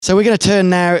So we're going to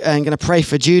turn now and going to pray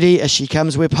for Judy as she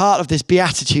comes. We're part of this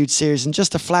Beatitude series, and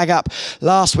just to flag up,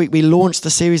 last week we launched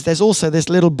the series. There's also this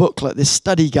little booklet, this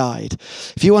study guide.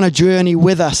 If you want to journey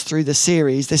with us through the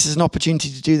series, this is an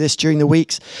opportunity to do this during the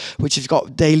weeks, which has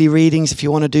got daily readings if you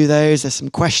want to do those. There's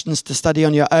some questions to study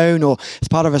on your own, or as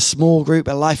part of a small group,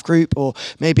 a life group, or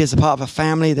maybe as a part of a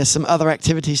family. There's some other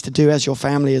activities to do as your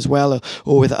family as well,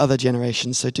 or with other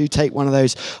generations. So do take one of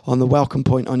those on the welcome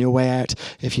point on your way out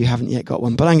if you haven't yet got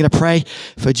one. But I'm going to pray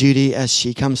for Judy as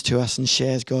she comes to us and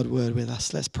shares God's word with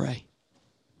us. Let's pray.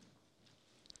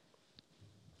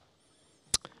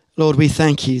 Lord, we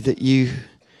thank you that you,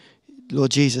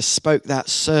 Lord Jesus, spoke that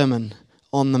sermon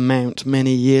on the Mount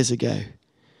many years ago.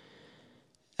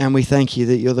 And we thank you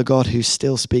that you're the God who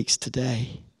still speaks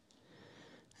today.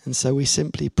 And so we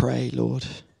simply pray, Lord,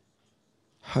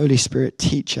 Holy Spirit,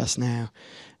 teach us now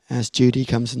as Judy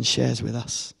comes and shares with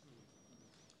us.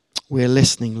 We're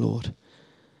listening, Lord.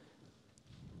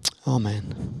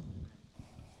 Amen.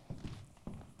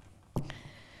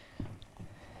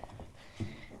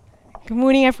 Good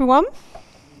morning, everyone.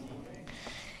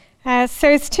 So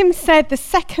as Tim said, the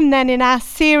second then in our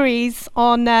series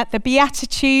on the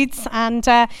Beatitudes, and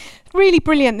really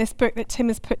brilliant, this book that Tim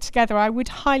has put together. I would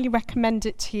highly recommend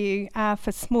it to you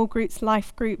for small groups,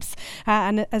 life groups,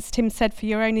 and as Tim said, for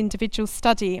your own individual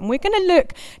study. And we're going to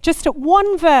look just at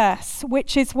one verse,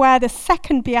 which is where the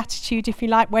second Beatitude, if you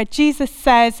like, where Jesus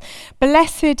says,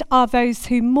 "Blessed are those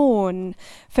who mourn,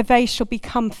 for they shall be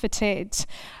comforted."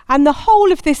 And the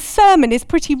whole of this sermon is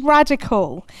pretty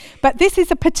radical, but this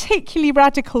is a particularly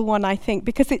radical one, I think,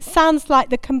 because it sounds like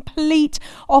the complete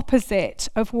opposite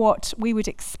of what we would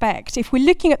expect. If we're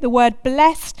looking at the word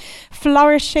blessed,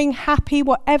 flourishing, happy,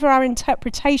 whatever our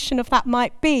interpretation of that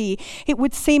might be, it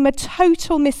would seem a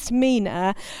total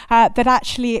misdemeanor that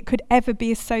actually it could ever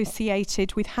be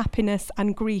associated with happiness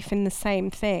and grief in the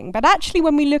same thing. But actually,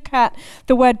 when we look at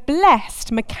the word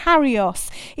blessed, makarios,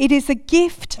 it is a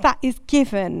gift that is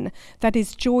given, that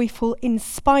is joyful in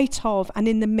spite of and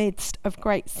in the midst of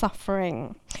great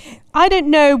suffering. I don't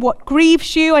know what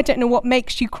grieves you. I don't know what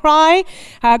makes you cry.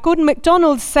 Gordon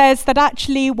MacDonald says that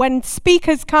actually when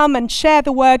speakers come and share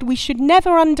the word, we should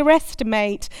never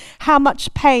underestimate how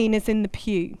much pain is in the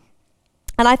pew.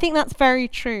 And I think that's very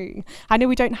true. I know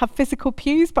we don't have physical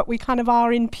pews, but we kind of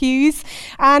are in pews.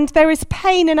 And there is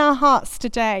pain in our hearts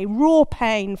today, raw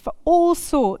pain for all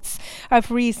sorts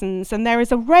of reasons. And there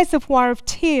is a reservoir of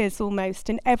tears almost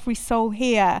in every soul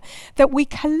here that we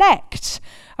collect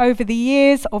over the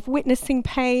years of witnessing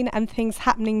pain and things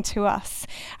happening to us.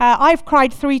 I've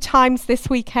cried 3 times this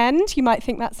weekend. You might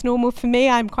think that's normal for me.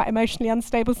 I'm quite emotionally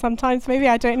unstable sometimes, maybe,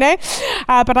 I don't know.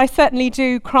 But I certainly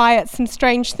do cry at some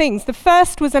strange things. The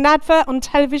first was an advert on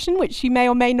television, which you may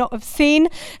or may not have seen.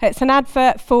 It's an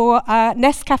advert for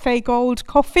Nescafe Gold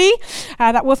coffee.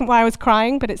 That wasn't why I was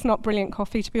crying, but it's not brilliant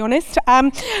coffee, to be honest.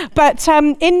 But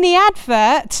in the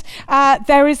advert,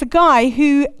 there is a guy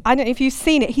who, I don't know if you've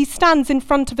seen it, he stands in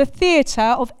front of a theatre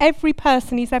of every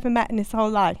person he's ever met in his whole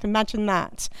life. Imagine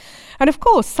that. And of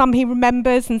course, some he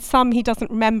remembers and some he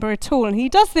doesn't remember at all. And he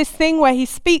does this thing where he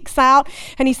speaks out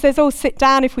and he says, "Oh, sit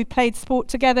down if we played sport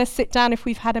together, sit down if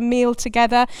we've had a meal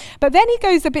together." But then he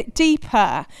goes a bit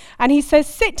deeper and he says,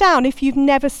 "Sit down if you've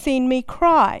never seen me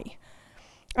cry."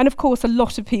 And of course, a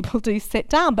lot of people do sit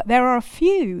down, but there are a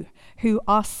few who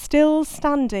are still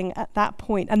standing at that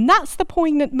point. And that's the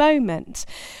poignant moment,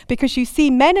 because you see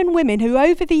men and women who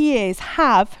over the years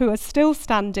who are still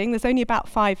standing. There's only about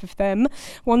 5 of them.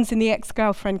 One's in the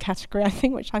ex-girlfriend category, I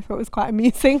think, which I thought was quite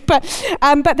amusing, but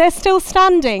they're still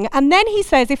standing. And then he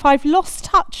says, "If I've lost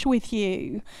touch with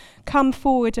you, come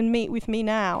forward and meet with me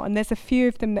now." And there's a few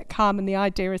of them that come, and the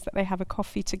idea is that they have a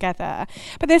coffee together.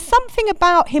 But there's something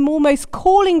about him almost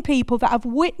calling people that have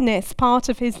witnessed part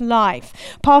of his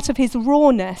life, part of his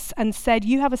rawness, and said,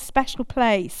 "You have a special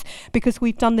place because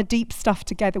we've done the deep stuff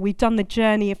together. We've done the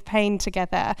journey of pain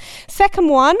together." Second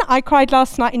one, I cried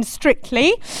last night in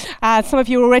Strictly. Some of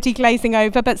you are already glazing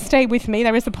over, but stay with me.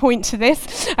 There is a point to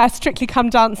this. Strictly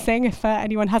Come Dancing, if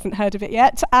anyone hasn't heard of it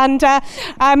yet. And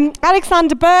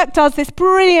Alexander Burke does this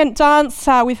brilliant dance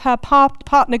with her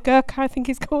partner Gurkha, I think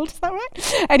he's called, is that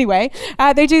right? Anyway,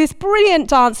 they do this brilliant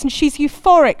dance and she's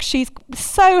euphoric. She's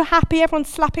so happy, everyone's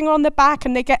slapping her on the back,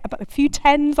 and they get about a few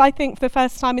tens, I think, for the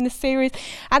first time in the series.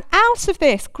 And out of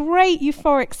this great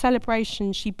euphoric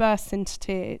celebration, she bursts into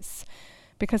tears,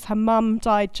 because her mum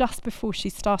died just before she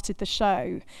started the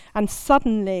show. And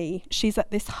suddenly she's at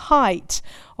this height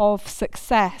of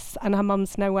success and her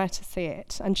mum's nowhere to see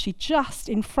it. And she just,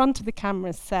 in front of the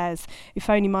cameras, says, "If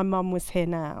only my mum was here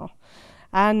now."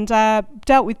 and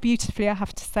dealt with beautifully, I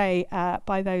have to say,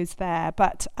 by those there.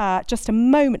 But just a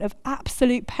moment of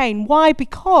absolute pain. Why?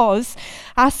 Because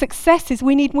our successes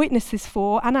we need witnesses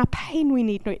for, and our pain we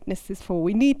need witnesses for.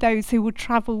 We need those who will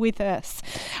travel with us.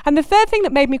 And the third thing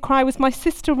that made me cry was my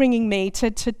sister ringing me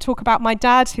to talk about my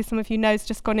dad, who some of you know has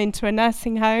just gone into a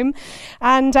nursing home.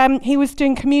 And he was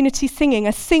doing community singing,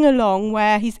 a sing-along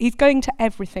where he's going to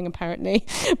everything apparently,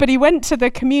 but he went to the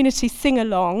community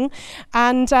sing-along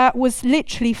and was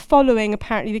literally following,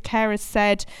 apparently the carers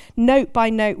said, note by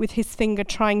note with his finger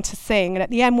trying to sing. And at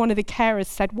the end, one of the carers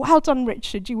said, well done,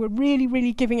 Richard, you were really,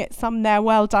 really giving it some there,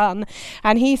 well done.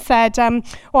 And he said, I'm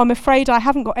afraid I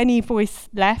haven't got any voice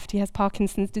left. He has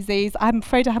Parkinson's disease. I'm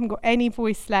afraid I haven't got any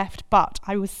voice left, but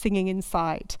I was singing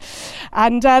inside.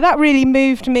 And that really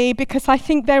moved me, because I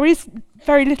think there is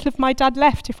very little of my dad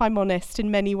left, if I'm honest, in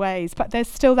many ways. But there's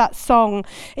still that song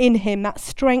in him, that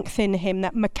strength in him,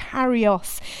 that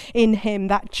makarios in him,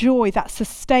 that joy, that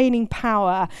sustaining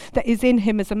power that is in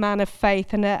him as a man of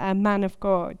faith and a man of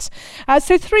God.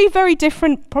 So 3 very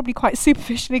different, probably quite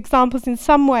superficial examples in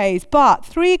some ways, but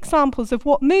 3 examples of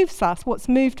what moves us, what's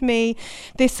moved me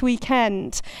this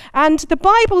weekend. And the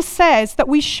Bible says that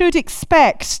we should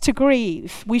expect to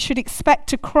grieve. We should expect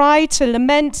to cry, to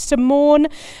lament, to mourn,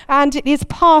 and it is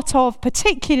part of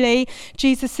particularly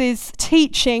Jesus's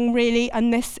teaching really in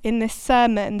this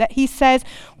sermon, that he says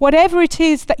whatever it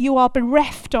is that you are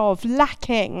bereft of,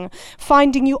 lacking,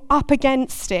 finding you up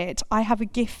against it, I have a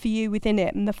gift for you within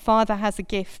it, and the Father has a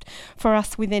gift for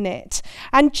us within it.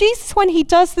 And Jesus, when he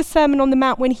does the Sermon on the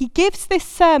Mount, when he gives this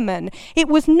sermon, it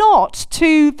was not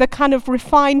to the kind of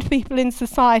refined people in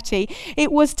society, it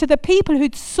was to the people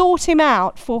who'd sought him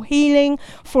out for healing,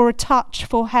 for a touch,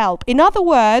 for help. In other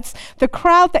words, the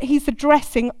crowd that he's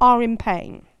addressing are in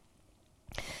pain.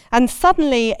 And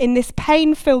suddenly, in this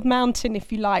pain-filled mountain,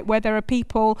 if you like, where there are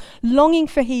people longing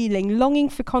for healing, longing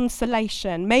for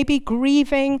consolation, maybe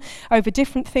grieving over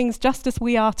different things just as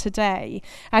we are today,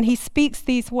 and he speaks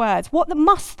these words, what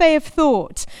must they have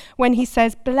thought when he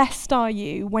says, blessed are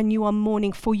you when you are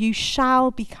mourning, for you shall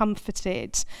be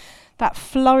comforted. That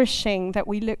flourishing that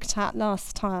we looked at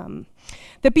last time.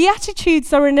 The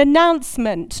Beatitudes are an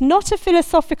announcement, not a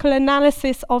philosophical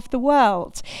analysis of the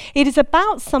world. It is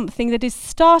about something that is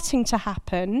starting to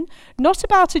happen, not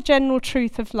about a general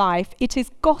truth of life. It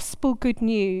is gospel good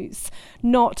news,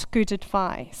 not good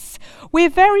advice. We're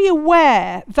very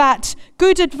aware that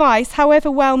good advice, however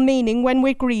well-meaning when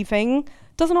we're grieving,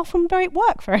 doesn't often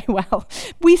work very well.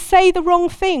 We say the wrong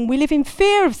thing. We live in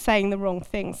fear of saying the wrong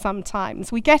thing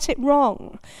sometimes. We get it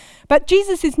wrong. But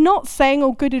Jesus is not saying,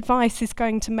 oh, good advice is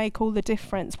going to make all the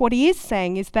difference. What he is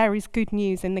saying is there is good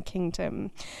news in the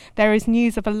kingdom. There is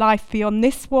news of a life beyond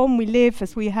this one. We live,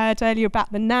 as we heard earlier,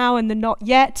 about the now and the not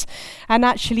yet. And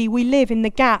actually, we live in the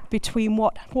gap between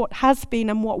what has been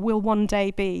and what will one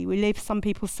day be. We live, some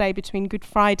people say, between Good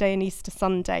Friday and Easter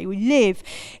Sunday. We live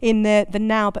in the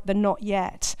now but the not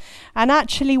yet. And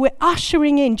actually, we're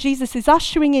ushering in, Jesus is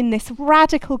ushering in this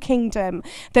radical kingdom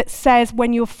that says,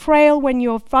 when you're frail, when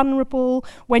you're vulnerable,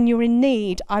 when you're in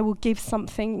need, I will give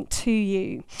something to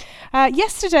you.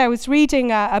 Yesterday I was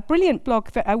reading a brilliant blog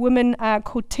that a woman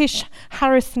called Tish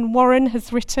Harrison Warren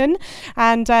has written,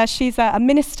 and she's a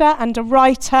minister and a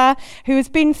writer who has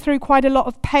been through quite a lot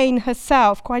of pain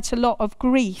herself, quite a lot of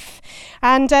grief.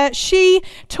 And she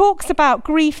talks about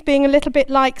grief being a little bit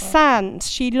like sand.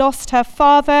 She lost her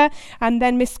father and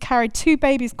then miscarried 2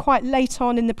 babies quite late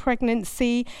on in the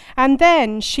pregnancy, and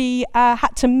then she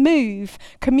had to move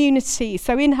community.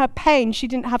 So in her pain, she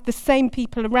didn't have the same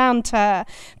people around her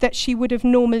that she would have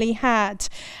normally had.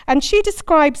 And she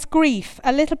describes grief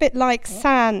a little bit like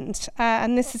sand,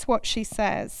 and this is what she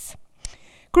says.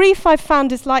 Grief, I've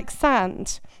found, is like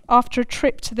sand after a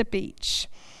trip to the beach.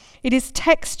 It is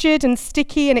textured and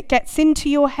sticky, and it gets into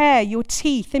your hair, your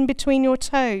teeth, in between your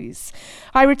toes.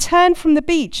 I return from the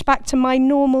beach back to my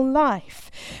normal life.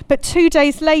 But 2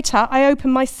 days later, I open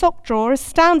my sock drawer,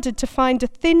 astounded to find a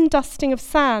thin dusting of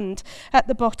sand at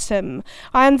the bottom.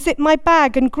 I unzip my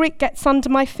bag and grit gets under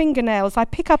my fingernails. I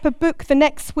pick up a book the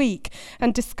next week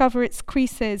and discover its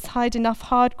creases hide enough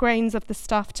hard grains of the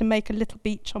stuff to make a little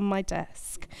beach on my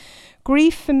desk.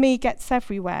 Grief for me gets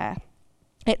everywhere.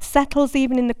 It settles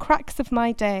even in the cracks of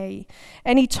my day.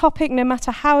 Any topic, no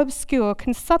matter how obscure,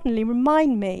 can suddenly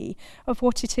remind me of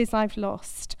what it is I've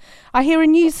lost. I hear a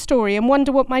news story and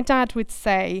wonder what my dad would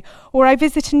say, or I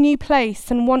visit a new place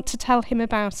and want to tell him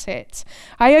about it.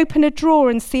 I open a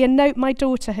drawer and see a note my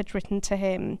daughter had written to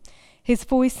him. His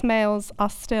voicemails are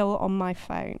still on my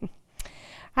phone.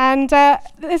 And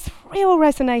there's real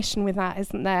resonation with that,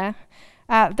 isn't there?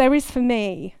 There is for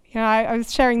me. You know, I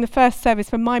was sharing the first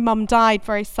service when my mum died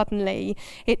very suddenly.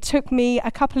 It took me a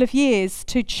couple of years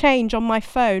to change on my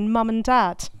phone mum and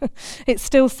dad. It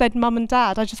still said mum and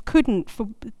dad. I just couldn't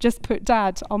just put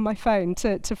dad on my phone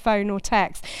to phone or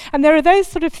text. And there are those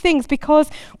sort of things because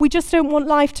we just don't want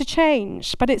life to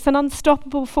change. But it's an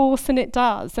unstoppable force, and it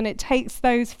does. And it takes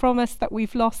those from us that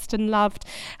we've lost and loved.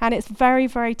 And it's very,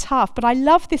 very tough. But I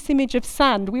love this image of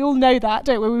sand. We all know that,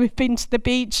 don't we? We've been to the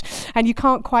beach and you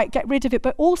can't quite get rid of it.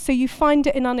 But also you find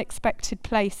it in unexpected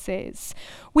places.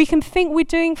 We can think we're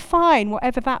doing fine,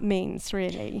 whatever that means,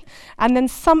 really. And then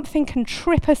something can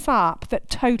trip us up that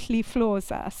totally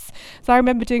floors us. So I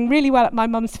remember doing really well at my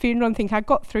mum's funeral and think I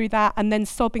got through that, and then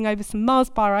sobbing over some Mars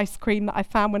bar ice cream that I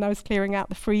found when I was clearing out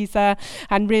the freezer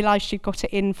and realised she'd got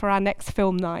it in for our next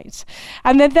film night.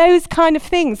 And they're those kind of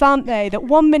things, aren't they? That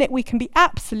 1 minute we can be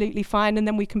absolutely fine and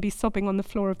then we can be sobbing on the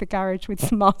floor of the garage with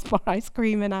some Mars bar ice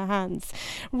cream in our hands.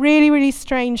 Really, really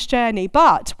strange journey.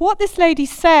 But what this lady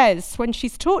says when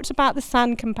she's talked about the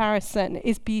sand comparison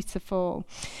is beautiful.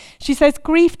 She says,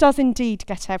 grief does indeed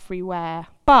get everywhere,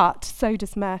 but so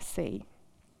does mercy.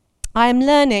 I am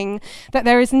learning that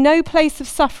there is no place of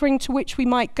suffering to which we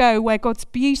might go where God's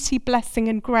beauty, blessing,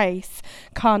 and grace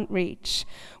can't reach.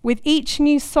 With each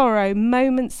new sorrow,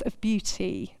 moments of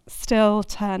beauty still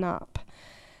turn up.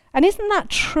 And isn't that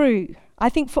true? I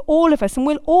think for all of us, and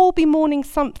we'll all be mourning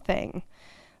something.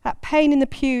 That pain in the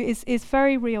pew is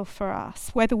very real for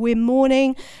us, whether we're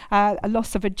mourning a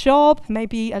loss of a job,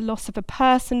 maybe a loss of a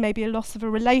person, maybe a loss of a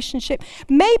relationship.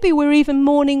 Maybe we're even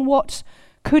mourning what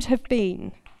could have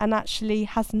been and actually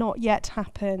has not yet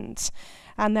happened.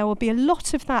 And there will be a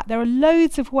lot of that. There are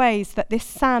loads of ways that this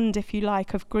sand, if you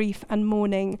like, of grief and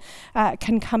mourning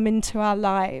can come into our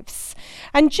lives.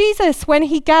 And Jesus, when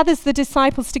he gathers the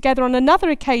disciples together on another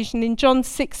occasion in John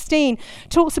 16,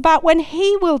 talks about when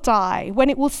he will die, when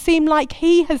it will seem like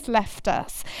he has left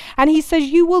us. And he says,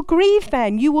 you will grieve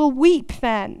then, you will weep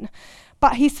then.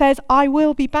 But he says, I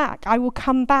will be back, I will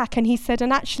come back. And he said,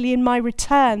 and actually in my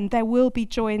return, there will be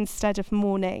joy instead of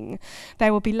mourning.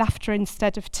 There will be laughter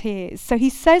instead of tears. So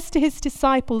he says to his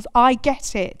disciples, I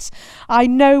get it. I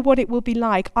know what it will be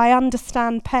like. I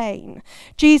understand pain.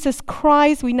 Jesus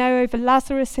cries, we know, over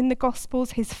Lazarus in the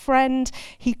Gospels, his friend,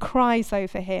 he cries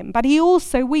over him. But he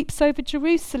also weeps over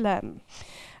Jerusalem.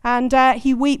 And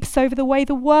he weeps over the way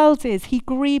the world is. He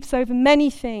grieves over many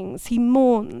things. He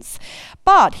mourns.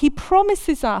 But he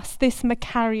promises us this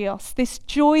Makarios, this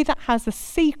joy that has a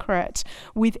secret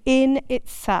within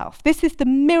itself. This is the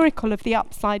miracle of the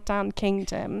upside-down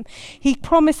kingdom. He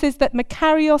promises that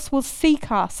Makarios will seek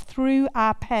us through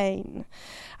our pain.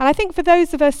 And I think for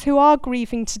those of us who are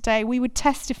grieving today, we would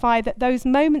testify that those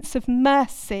moments of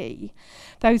mercy,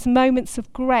 those moments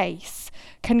of grace,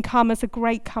 can come as a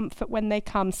great comfort when they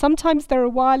come. Sometimes they're a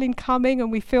while in coming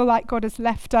and we feel like God has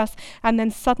left us, and then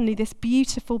suddenly this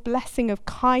beautiful blessing of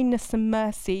kindness and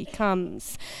mercy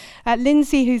comes.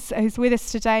 Lindsay, who's with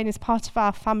us today and is part of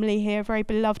our family here, a very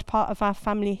beloved part of our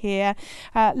family here,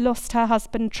 lost her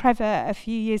husband Trevor a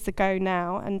few years ago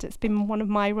now, and it's been one of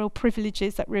my real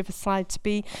privileges at Riverside to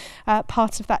be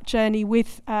part of that journey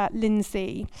with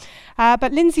Lindsay.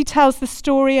 But Lindsay tells the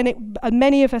story, and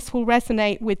many of us will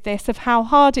resonate with this, of how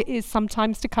hard it is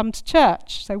sometimes to come to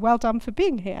church. So well done for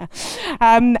being here.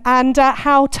 And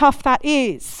how tough that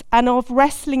is, and of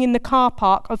wrestling in the car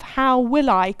park of how will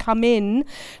I come in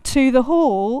to the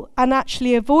hall and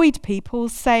actually avoid people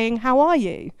saying, how are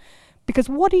you? Because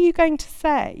what are you going to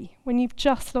say when you've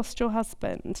just lost your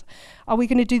husband? Are we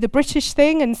going to do the British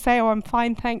thing and say, oh, I'm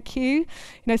fine, thank you? You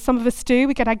know, some of us do.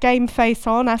 We get our game face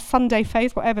on, our Sunday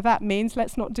face, whatever that means.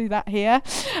 Let's not do that here.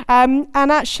 And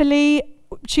actually,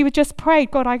 she would just pray,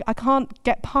 God, I can't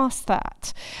get past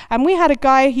that. And we had a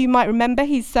guy who you might remember,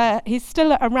 he's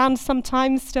still around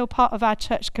sometimes, still part of our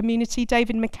church community,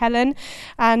 David McKellen.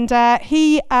 And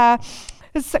he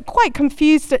is quite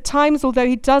confused at times, although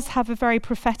he does have a very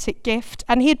prophetic gift.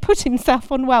 And he had put himself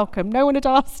on welcome. No one had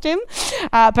asked him,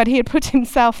 but he had put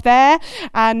himself there,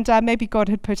 and maybe God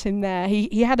had put him there.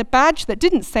 He had a badge that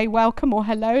didn't say welcome or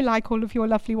hello, like all of your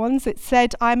lovely ones. It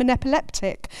said, I'm an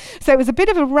epileptic. So it was a bit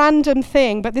of a random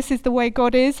thing, but this is the way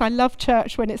God is. I love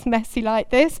church when it's messy like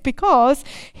this, because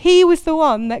he was the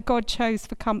one that God chose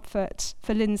for comfort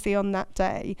for Lindsay on that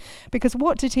day. Because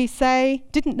what did he say?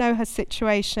 Didn't know her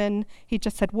situation. He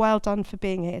just said, well done for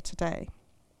being here today.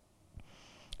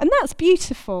 And that's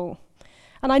beautiful.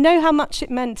 And I know how much it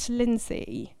meant to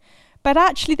Lindsay. But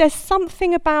actually there's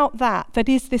something about that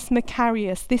is this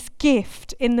Makarios, this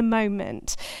gift in the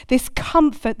moment, this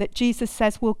comfort that Jesus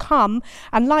says will come.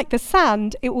 And like the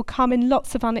sand, it will come in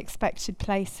lots of unexpected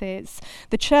places.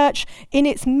 The church, in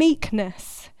its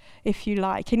meekness, if you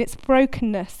like, in its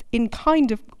brokenness, in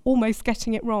kind of almost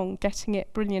getting it wrong, getting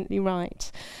it brilliantly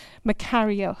right.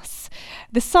 Makarios.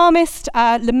 The psalmist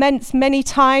laments many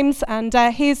times, and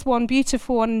here's one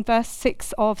beautiful one in verse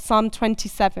 6 of Psalm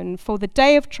 27. For the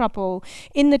day of trouble,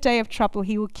 in the day of trouble,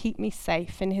 he will keep me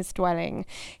safe in his dwelling.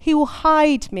 He will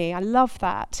hide me. I love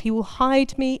that. He will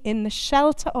hide me in the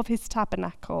shelter of his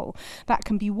tabernacle. That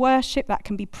can be worship, that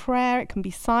can be prayer, it can be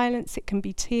silence, it can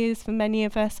be tears for many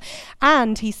of us.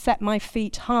 And he set my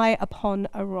feet high upon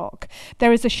a rock.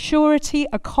 There is a surety,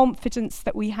 a confidence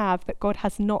that we have that God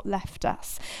has not left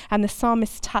us, and the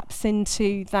psalmist taps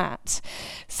into that.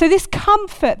 So this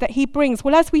comfort that he brings,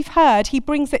 well, as we've heard, he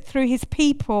brings it through his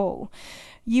people.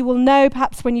 You will know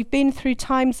perhaps when you've been through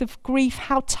times of grief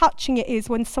how touching it is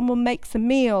when someone makes a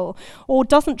meal or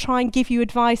doesn't try and give you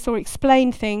advice or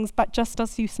explain things but just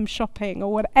does you some shopping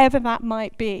or whatever that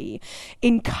might be,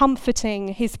 in comforting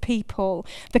his people.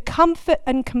 The comfort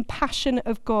and compassion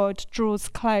of God draws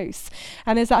close.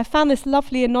 And as I found this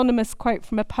lovely anonymous quote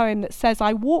from a poem that says,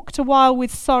 I walked a while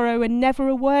with sorrow and never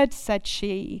a word said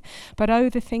she, but oh,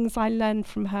 the things I learned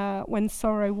from her when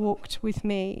sorrow walked with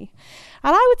me.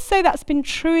 And I would say that's been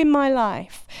true in my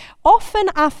life. Often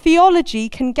our theology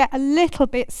can get a little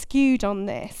bit skewed on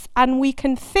this, and we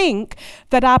can think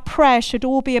that our prayer should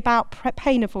all be about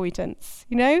pain avoidance.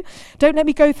 You know, don't let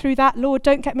me go through that, Lord.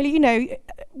 Don't get me. You know,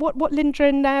 what Linda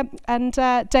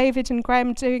and David and Graham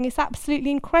are doing is absolutely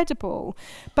incredible.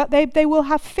 But they will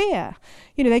have fear.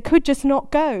 You know, they could just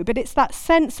not go. But it's that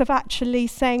sense of actually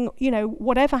saying, you know,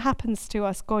 whatever happens to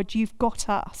us, God, you've got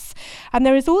us. And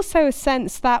there is also a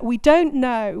sense that we don't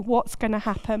know what's going to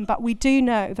happen, but we do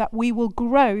know that we will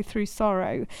grow through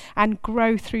sorrow and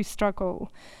grow through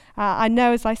struggle. I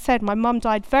know, as I said, my mum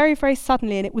died very, very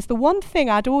suddenly, and it was the one thing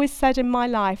I'd always said in my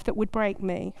life that would break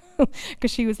me, because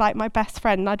she was like my best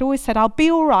friend. And I'd always said, I'll be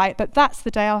all right, but that's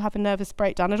the day I'll have a nervous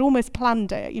breakdown. I'd almost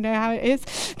planned it, you know how it is,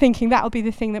 thinking that'll be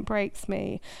the thing that breaks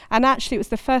me. And actually, it was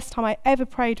the first time I ever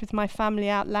prayed with my family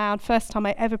out loud, first time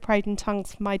I ever prayed in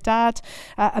tongues for my dad.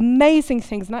 Amazing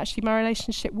things, and actually my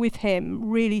relationship with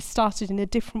him really started in a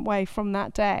different way from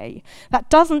that day. That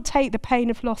doesn't take the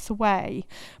pain of loss away,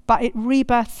 but it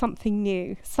rebirths something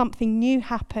new. Something new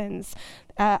happens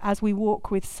as we walk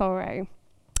with sorrow.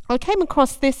 I came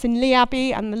across this in Lee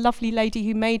Abbey, and the lovely lady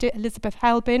who made it, Elizabeth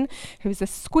Helbin, who is a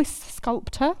Swiss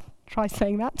sculptor. Try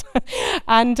saying that.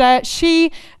 And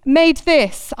she made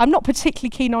this. I'm not particularly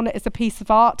keen on it as a piece of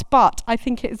art, but I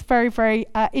think it is very, very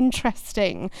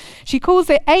interesting. She calls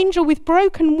it Angel with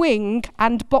Broken Wing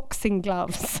and Boxing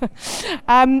Gloves.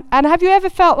 And have you ever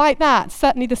felt like that?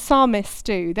 Certainly the psalmists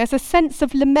do. There's a sense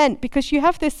of lament because you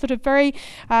have this sort of very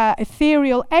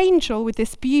ethereal angel with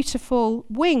this beautiful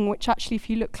wing, which actually, if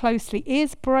you look closely,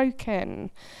 is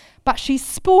broken. But she's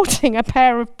sporting a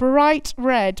pair of bright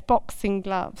red boxing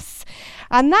gloves.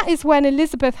 And that is when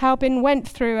Elizabeth Helbin went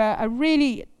through a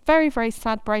really very, very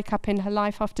sad breakup in her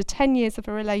life after 10 years of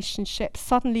a relationship,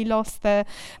 suddenly lost the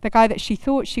guy that she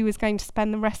thought she was going to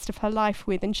spend the rest of her life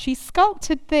with. And she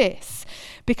sculpted this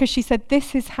because she said,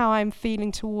 this is how I'm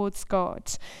feeling towards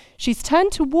God. She's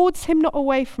turned towards him, not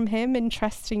away from him,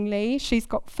 interestingly. She's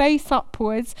got face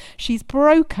upwards. She's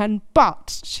broken,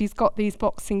 but she's got these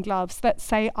boxing gloves that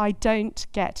say, I don't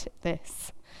get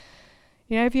this.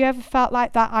 You know, have you ever felt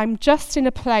like that? I'm just in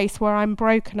a place where I'm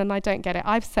broken and I don't get it.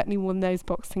 I've certainly worn those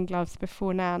boxing gloves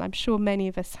before now, and I'm sure many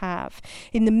of us have.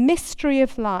 In the mystery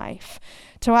of life,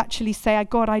 to actually say,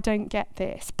 God, I don't get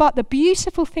this. But the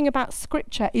beautiful thing about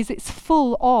Scripture is it's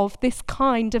full of this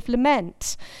kind of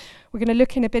lament. We're going to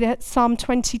look in a bit at Psalm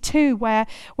 22, where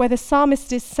the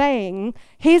psalmist is saying,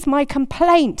 here's my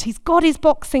complaint. He's got his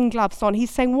boxing gloves on. He's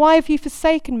saying, why have you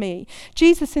forsaken me?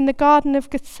 Jesus in the Garden of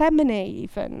Gethsemane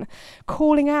even,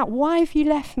 calling out, why have you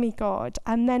left me, God?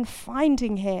 And then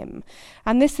finding him.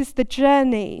 And this is the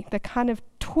journey, the kind of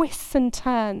twists and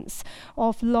turns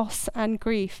of loss and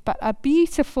grief, but a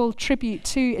beautiful tribute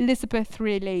to Elizabeth,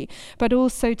 really, but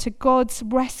also to God's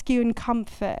rescue and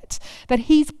comfort, that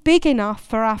he's big enough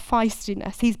for our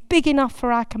feistiness, he's big enough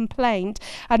for our complaint,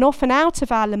 and often out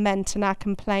of our lament and our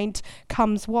complaint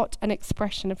comes what? An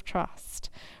expression of trust,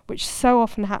 which so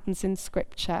often happens in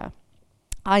Scripture.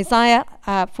 Isaiah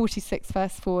 46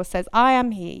 verse 4 says, I am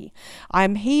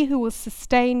he who will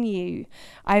sustain you.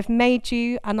 I have made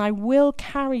you and I will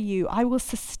carry you. I will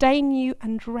sustain you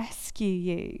and rescue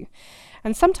you.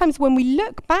 And sometimes when we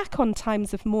look back on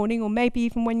times of mourning, or maybe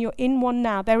even when you're in one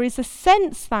now, there is a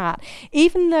sense that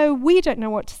even though we don't know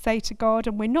what to say to God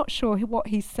and we're not sure what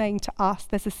he's saying to us,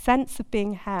 there's a sense of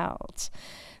being held.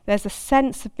 There's a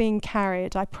sense of being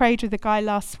carried. I prayed with a guy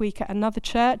last week at another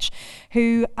church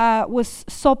who was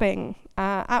sobbing,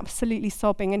 absolutely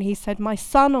sobbing, and he said, my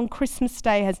son on Christmas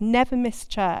Day has never missed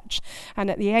church, and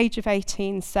at the age of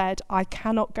 18 said, I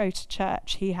cannot go to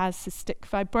church. He has cystic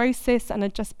fibrosis and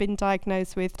had just been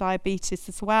diagnosed with diabetes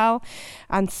as well,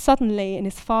 and suddenly in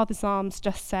his father's arms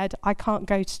just said, I can't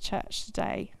go to church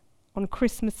today on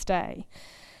Christmas Day.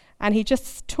 And he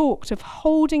just talked of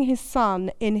holding his son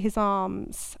in his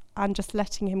arms and just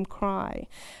letting him cry.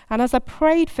 And as I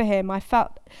prayed for him, I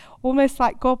felt almost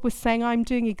like God was saying, I'm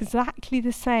doing exactly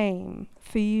the same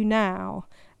for you now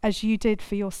as you did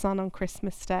for your son on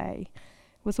Christmas Day.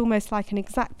 It was almost like an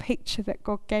exact picture that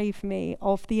God gave me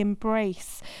of the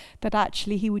embrace that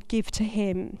actually he would give to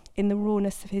him in the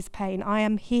rawness of his pain. I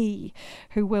am he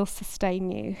who will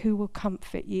sustain you, who will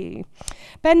comfort you.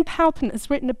 Ben Palpant has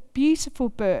written a beautiful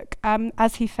book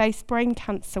as he faced brain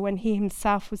cancer when he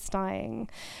himself was dying.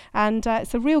 And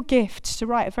it's a real gift to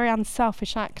write, a very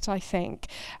unselfish act, I think.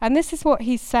 And this is what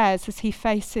he says as he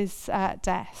faces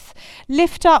death.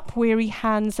 Lift up weary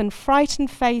hands and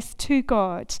frightened face to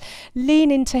God.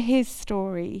 Lean into his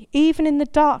story. Even in the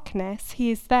darkness,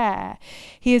 he is there.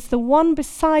 He is the one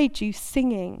beside you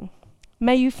singing.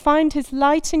 May you find his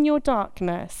light in your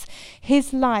darkness,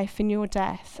 his life in your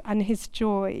death, and his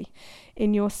joy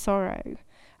in your sorrow.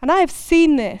 And I have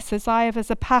seen this as I have, as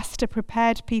a pastor,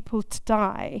 prepared people to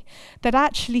die, that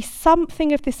actually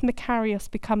something of this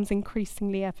Makarios becomes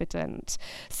increasingly evident.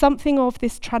 Something of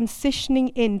this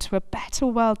transitioning into a better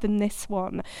world than this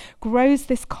one grows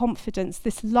this confidence,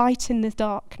 this light in the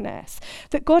darkness,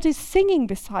 that God is singing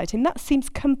beside him. That seems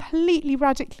completely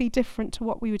radically different to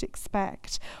what we would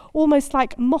expect. Almost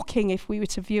like mocking if we were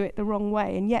to view it the wrong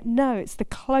way. And yet, no, it's the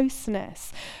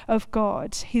closeness of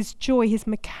God, his joy, his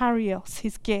Makarios,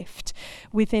 his gift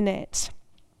within it.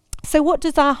 So what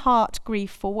does our heart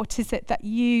grieve for? What is it that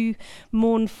you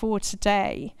mourn for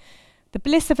today? The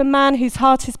bliss of a man whose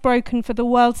heart is broken for the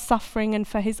world's suffering and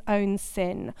for his own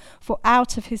sin. For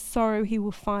out of his sorrow he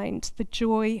will find the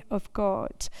joy of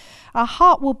God. Our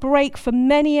heart will break for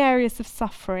many areas of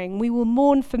suffering. We will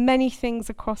mourn for many things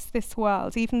across this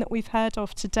world, even that we've heard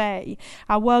of today.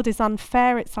 Our world is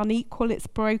unfair, it's unequal, it's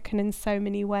broken in so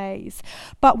many ways.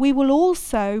 But we will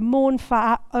also mourn for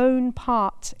our own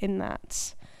part in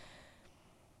that.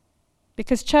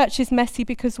 Because church is messy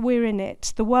because we're in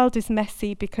it. The world is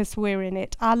messy because we're in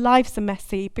it. Our lives are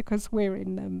messy because we're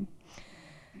in them.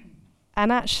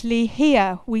 And actually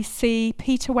here we see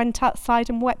Peter went outside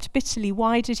and wept bitterly.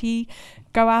 Why did he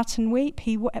go out and weep?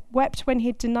 He wept when he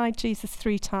had denied Jesus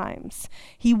 3 times.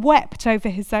 He wept over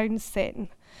his own sin,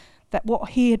 that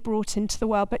what he had brought into the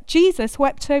world. But Jesus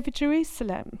wept over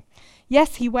Jerusalem.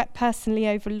 Yes, he wept personally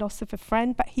over loss of a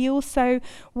friend, but he also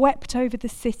wept over the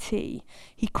city.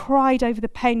 He cried over the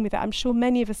pain with it. I'm sure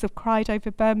many of us have cried over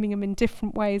Birmingham in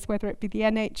different ways, whether it be the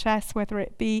NHS, whether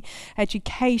it be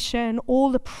education,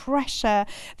 all the pressure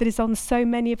that is on so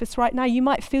many of us right now. You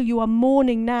might feel you are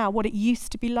mourning now what it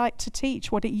used to be like to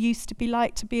teach, what it used to be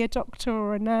like to be a doctor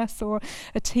or a nurse or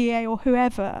a TA or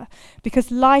whoever, because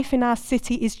life in our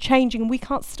city is changing and we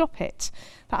can't stop it.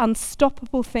 That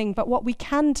unstoppable thing. But what we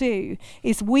can do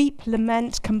is weep,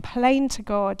 lament, complain to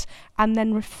God, and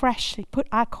then refresh, put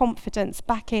our confidence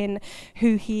back in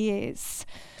who he is.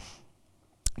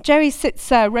 Jerry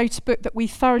Sitzer wrote a book that we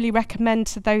thoroughly recommend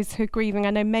to those who are grieving.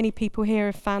 I know many people here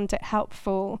have found it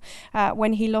helpful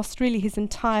when he lost really his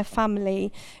entire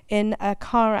family in a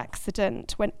car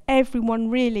accident, when everyone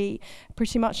really,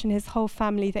 pretty much in his whole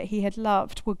family that he had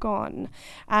loved, were gone.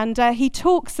 And he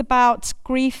talks about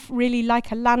grief really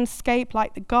like a landscape,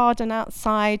 like the garden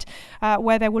outside,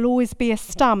 where there will always be a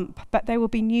stump, but there will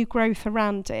be new growth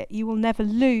around it. You will never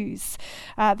lose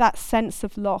that sense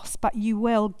of loss, but you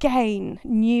will gain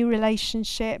new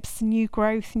relationships, new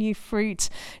growth, new fruit,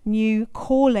 new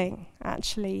calling,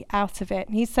 actually, out of it.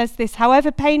 And he says this: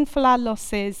 however painful our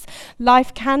losses,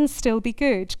 life can still be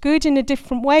good. Good in a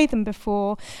different way than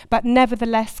before, but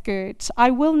nevertheless good.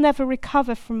 I will never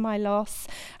recover from my loss,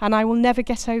 and I will never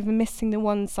get over missing the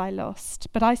ones I lost.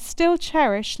 But I still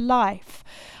cherish life.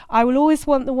 I will always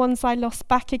want the ones I lost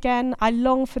back again. I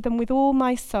long for them with all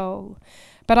my soul.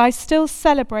 But I still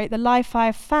celebrate the life I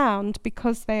have found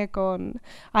because they are gone.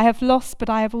 I have lost, but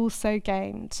I have also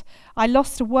gained. I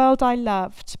lost a world I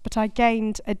loved, but I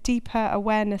gained a deeper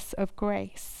awareness of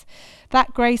grace.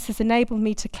 That grace has enabled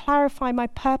me to clarify my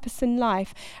purpose in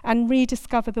life and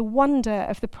rediscover the wonder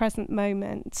of the present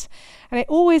moment. And it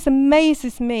always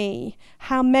amazes me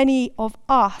how many of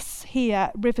us here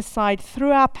at Riverside,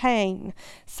 through our pain,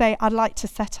 say, I'd like to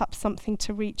set up something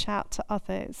to reach out to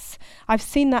others. I've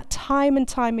seen that time and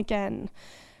time again.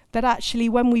 that actually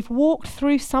when we've walked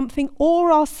through something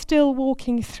or are still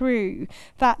walking through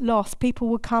that loss, people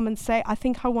will come and say, I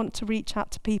think I want to reach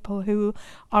out to people who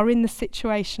are in the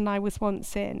situation I was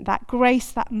once in. That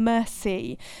grace, that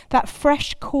mercy, that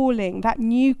fresh calling, that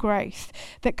new growth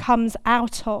that comes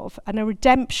out of and a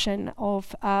redemption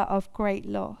of great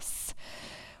loss.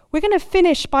 We're going to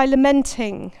finish by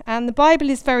lamenting, and the Bible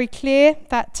is very clear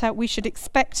that we should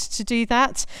expect to do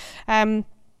that.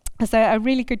 There's a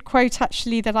really good quote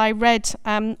actually that I read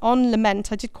on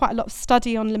lament. I did quite a lot of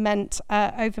study on lament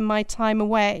over my time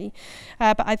away,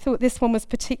 but I thought this one was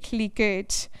particularly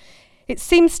good. It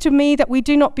seems to me that we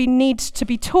do not need to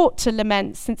be taught to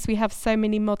lament, since we have so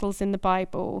many models in the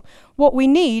Bible. What we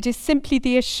need is simply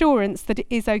the assurance that it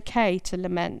is okay to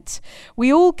lament.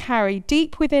 We all carry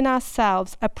deep within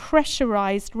ourselves a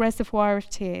pressurized reservoir of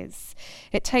tears.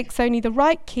 It takes only the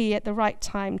right key at the right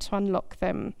time to unlock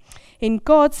them. In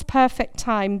God's perfect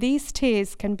time, these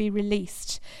tears can be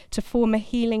released to form a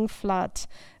healing flood,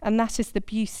 and that is the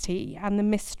beauty and the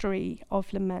mystery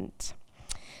of lament.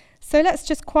 So let's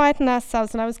just quieten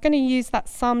ourselves, and I was going to use that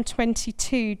Psalm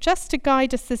 22 just to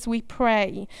guide us as we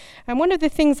pray. And one of the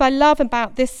things I love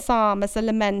about this psalm as a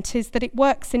lament is that it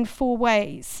works in 4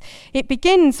 ways. It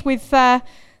begins with the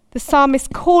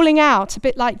psalmist calling out, a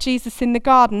bit like Jesus in the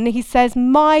garden. He says,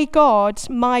 my God,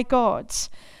 my God.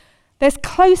 There's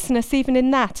closeness even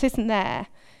in that, isn't there?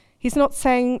 He's not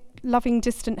saying loving,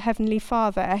 distant Heavenly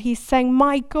Father. He's saying,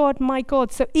 my God, my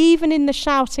God. So even in the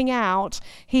shouting out,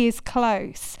 he is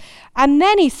close. And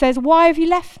then he says, why have you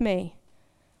left me?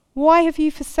 Why have you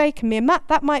forsaken me? And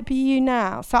that might be you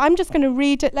now. So I'm just going to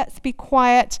read it. Let's be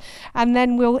quiet, and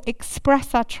then we'll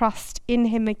express our trust in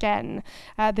him again.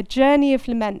 The journey of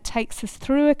lament takes us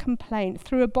through a complaint,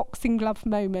 through a boxing glove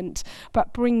moment,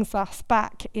 but brings us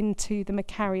back into the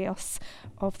Makarios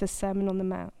of the Sermon on the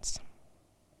Mount.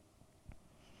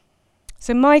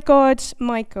 So, my God,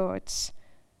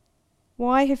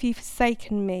 why have you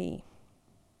forsaken me?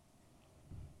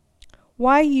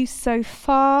 Why are you so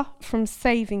far from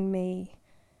saving me?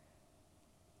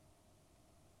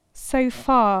 So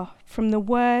far from the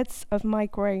words of my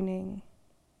groaning?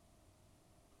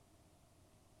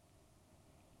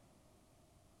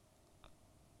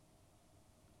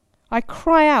 I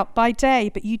cry out by day,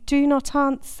 but you do not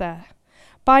answer.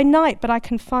 By night, but I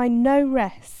can find no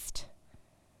rest.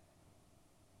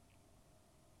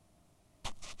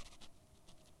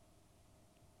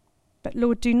 But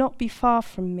Lord, do not be far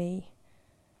from me.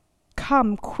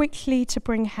 Come quickly to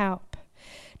bring help.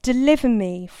 Deliver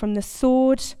me from the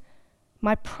sword,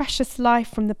 my precious life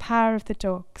from the power of the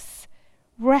dogs.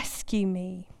 Rescue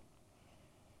me.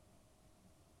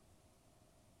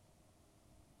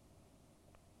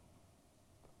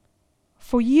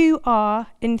 For you are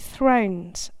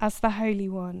enthroned as the Holy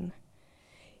One.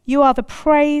 You are the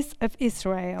praise of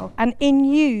Israel, and in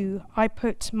you I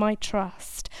put my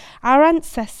trust. Our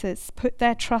ancestors put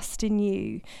their trust in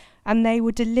you, and they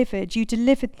were delivered. You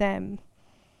delivered them.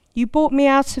 You brought me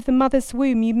out of the mother's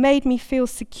womb. You made me feel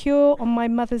secure on my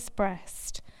mother's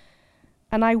breast.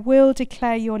 And I will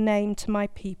declare your name to my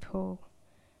people.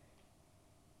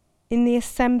 In the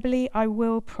assembly I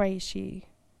will praise you.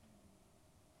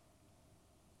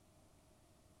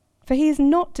 For he has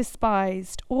not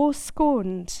despised or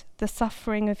scorned the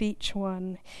suffering of each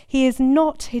one. He has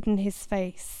not hidden his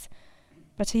face,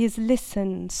 but he has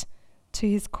listened to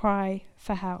his cry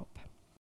for help.